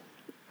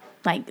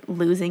 like,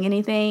 losing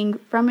anything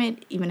from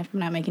it, even if I'm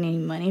not making any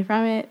money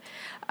from it.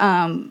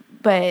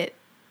 But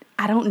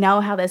I don't know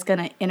how that's going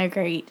to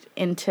integrate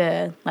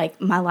into, like,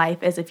 my life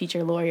as a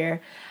future lawyer.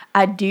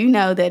 I do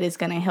know that it's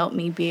going to help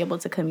me be able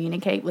to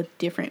communicate with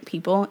different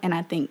people, and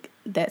I think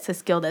that's a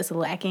skill that's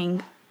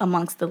lacking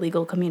amongst the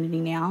legal community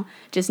now,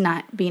 just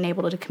not being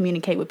able to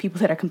communicate with people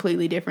that are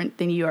completely different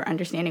than you or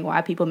understanding why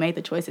people made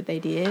the choice that they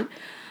did,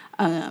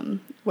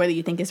 whether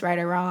you think it's right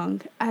or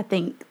wrong. I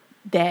think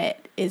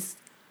that is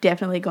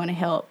definitely going to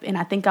help, and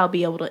I think I'll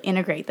be able to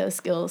integrate those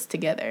skills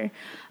together.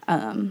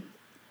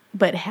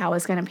 But how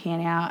it's going to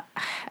pan out,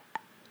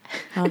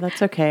 Oh,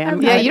 that's okay.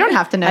 Yeah, you don't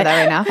have to know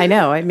that right now. I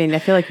know. I mean, I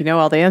feel like you know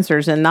all the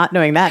answers, and not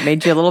knowing that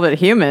made you a little bit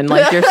human.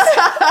 Like you're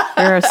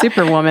a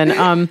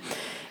superwoman.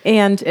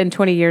 And in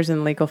 20 years in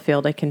the legal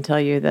field, I can tell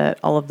you that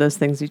all of those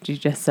things that you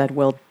just said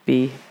will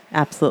be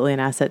absolutely an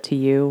asset to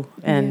you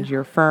and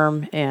your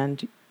firm,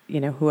 and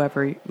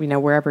whoever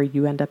wherever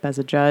you end up as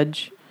a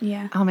judge.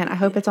 yeah. Oh man, I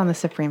hope it's on the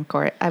Supreme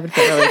Court. I would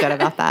feel really good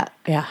about that.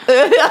 Yeah,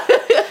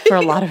 for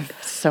a lot of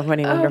so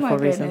many wonderful my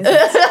reasons.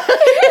 goodness.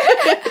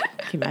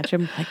 Can you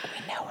imagine? Like,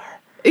 we know her.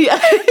 Yeah.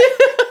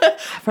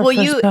 Her Will first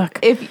you, book.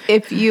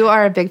 if you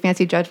are a big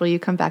fancy judge, will you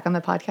come back on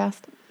the podcast?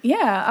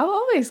 Yeah, I'll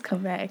always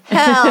come back.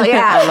 Hell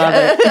yeah. I love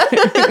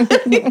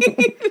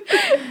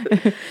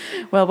it.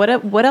 Well,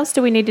 what else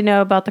do we need to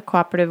know about the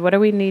cooperative? What do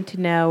we need to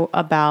know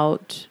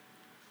about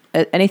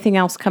anything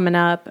else coming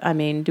up? I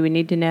mean, do we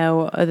need to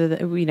know other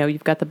than,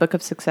 you've got the Book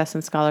of Success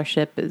and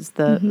Scholarship is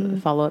the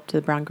follow-up to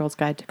the Brown Girls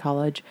Guide to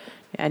College.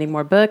 Any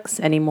more books?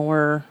 Any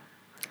more?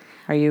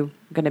 Are you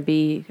going to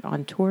be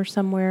on tour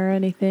somewhere or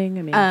anything?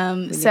 I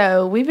mean,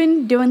 So we've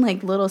been doing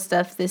like little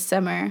stuff this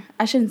summer.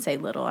 I shouldn't say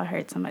little. I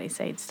heard somebody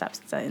say stop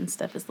saying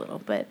stuff is little.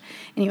 But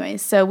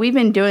anyways, so we've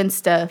been doing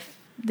stuff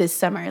this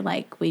summer.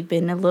 Like we've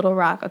been to Little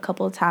Rock a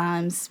couple of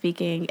times,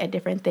 speaking at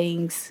different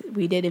things.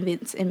 We did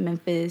events in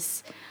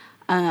Memphis.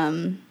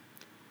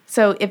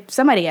 So if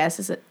somebody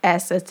asks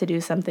us to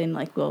do something,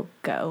 like we'll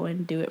go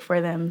and do it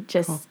for them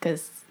just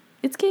because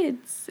it's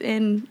kids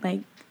and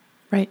like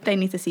Right. They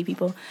need to see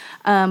people.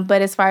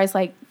 But as far as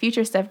like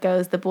future stuff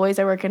goes, the boys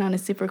are working on a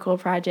super cool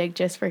project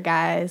just for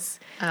guys.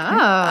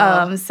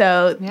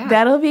 So Yeah.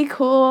 that'll be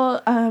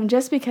cool.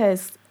 Just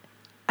because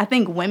I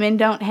think women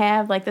don't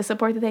have like the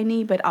support that they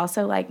need, but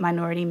also like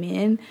minority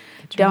men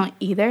don't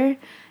either.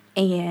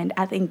 And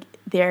I think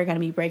they're going to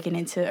be breaking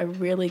into a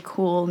really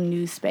cool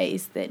new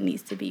space that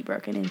needs to be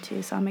broken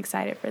into. So I'm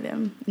excited for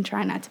them and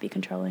trying not to be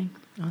controlling.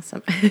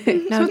 Awesome. So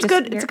it's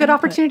good. It's a good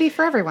opportunity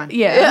for everyone.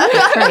 Yeah.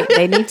 That's right.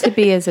 They need to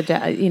be as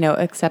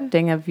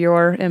accepting of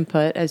your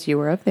input as you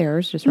were of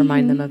theirs. Just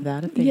remind them of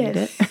that if they need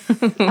it.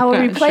 I will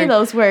replay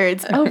those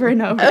words over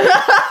and over.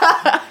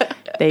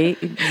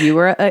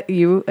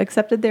 You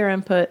accepted their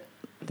input.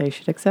 They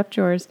should accept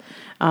yours.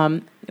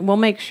 We'll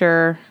make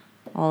sure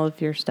all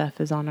of your stuff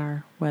is on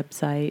our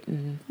website,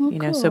 and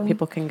so cool.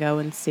 people can go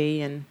and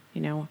see. And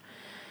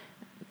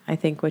I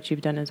think what you've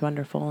done is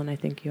wonderful, and I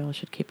think you all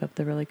should keep up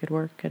the really good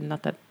work. And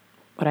not that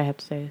what I have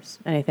to say is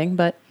anything,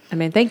 but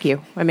thank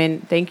you.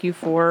 Thank you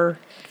for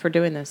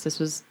doing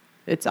this.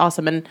 It's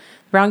awesome. And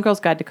Brown Girls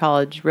Guide to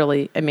College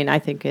really, I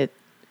think it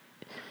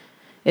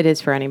is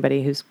for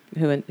anybody who's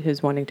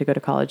wanting to go to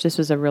college. This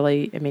was a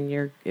really,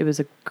 it was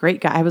a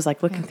great guy. I was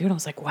like looking through and I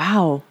was like,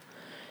 wow.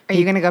 Are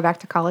you going to go back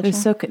to college?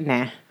 It's so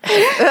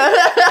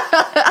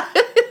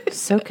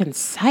so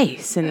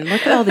concise, and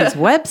look at all these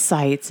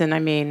websites,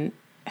 and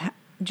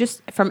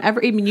just from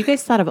you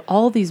guys thought of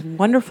all these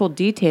wonderful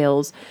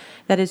details.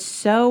 That is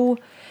so.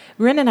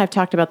 Ren and I've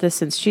talked about this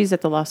since she's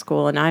at the law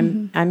school, and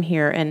I'm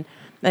here, and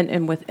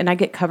I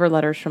get cover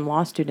letters from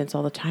law students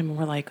all the time, and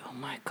we're like, oh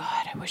my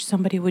God, I wish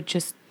somebody would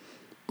just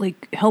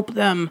like help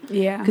them,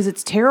 because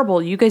it's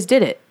terrible. You guys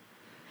did it.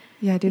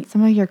 Yeah, dude.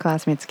 Some of your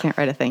classmates can't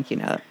write a thank you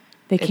note.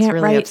 They It's can't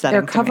really write upsetting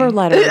their to cover me.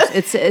 letters.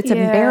 It's Yeah.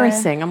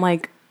 embarrassing. I'm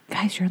like,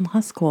 guys, you're in law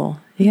school.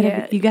 You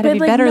gotta be But,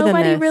 better than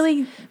nobody this.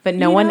 really, But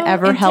no one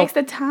ever it helped.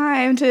 takes the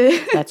time to.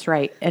 That's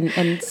right.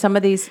 And some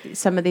of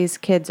these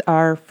kids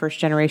are first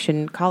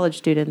generation college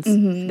students.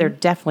 They're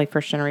definitely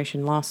first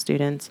generation law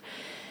students.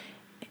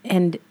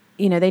 And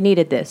they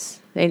needed this.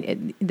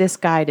 This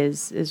guide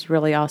is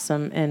really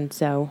awesome. And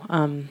so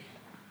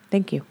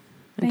thank you.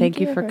 And thank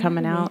you for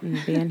coming out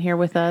and being here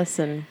with us.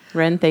 And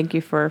Ren, thank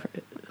you for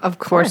Of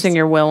course. forcing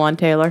your will on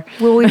Taylor.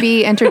 Will we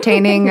be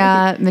entertaining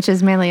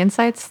Mitch's Manly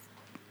Insights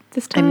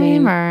this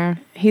time? Or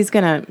He's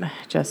going to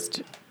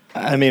just...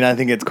 I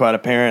think it's quite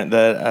apparent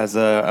that as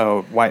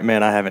a white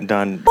man, I haven't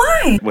done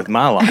with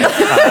my life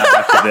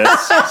after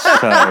this.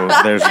 So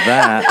there's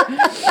that.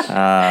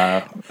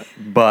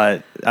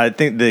 But I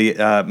think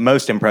the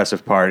most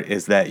impressive part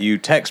is that you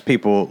text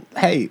people,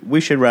 hey, we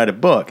should write a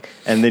book.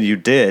 And then you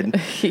did.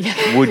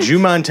 Would you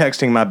mind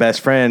texting my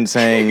best friend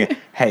saying,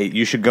 hey,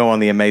 you should go on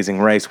The Amazing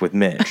Race with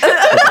Mitch?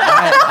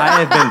 I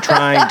have been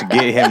trying to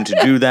get him to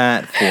do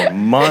that for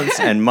months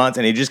and months,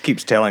 and he just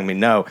keeps telling me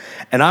no.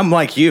 And I'm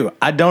like you.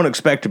 I don't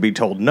expect to be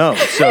told no.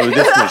 So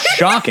this was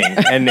shocking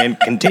and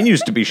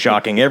continues to be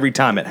shocking every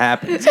time it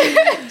happens.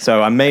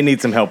 So I may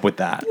need some help with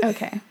that.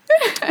 Okay.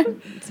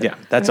 Yeah,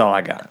 that's all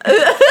I got.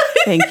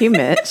 Thank you,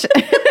 Mitch.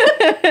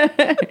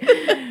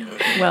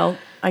 Well,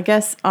 I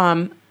guess,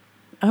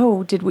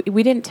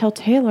 we didn't tell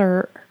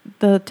Taylor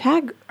the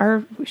tag,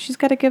 she's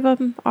got to give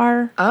them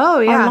our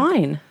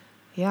line.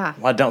 yeah.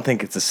 Well, I don't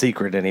think it's a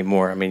secret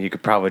anymore. You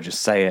could probably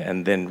just say it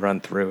and then run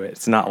through it.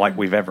 It's not like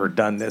we've ever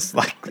done this,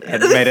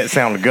 and made it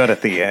sound good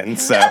at the end,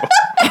 so.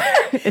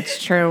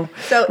 It's true.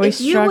 So we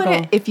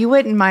if you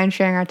wouldn't mind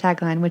sharing our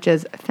tagline, which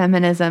is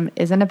feminism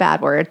isn't a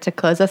bad word, to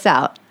close us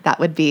out, that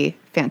would be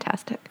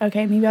fantastic.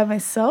 Okay, maybe by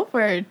myself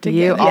or together?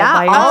 You all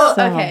by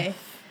yourself. Okay.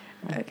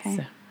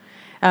 Okay.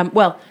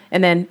 Well,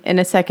 and then in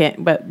a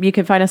second, but you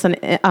can find us on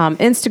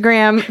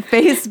Instagram,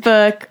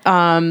 Facebook.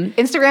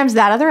 Instagram's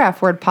That Other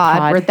F Word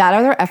Pod. We're That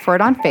Other F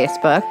Word on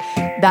Facebook.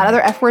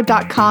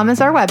 ThatOtherFword.com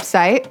is our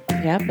website.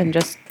 Yep, and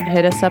just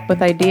hit us up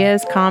with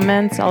ideas,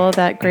 comments, all of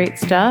that great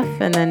stuff.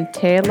 And then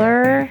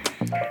Taylor.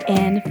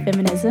 And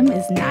feminism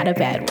is not a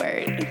bad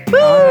word.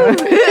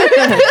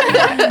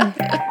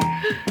 Woo!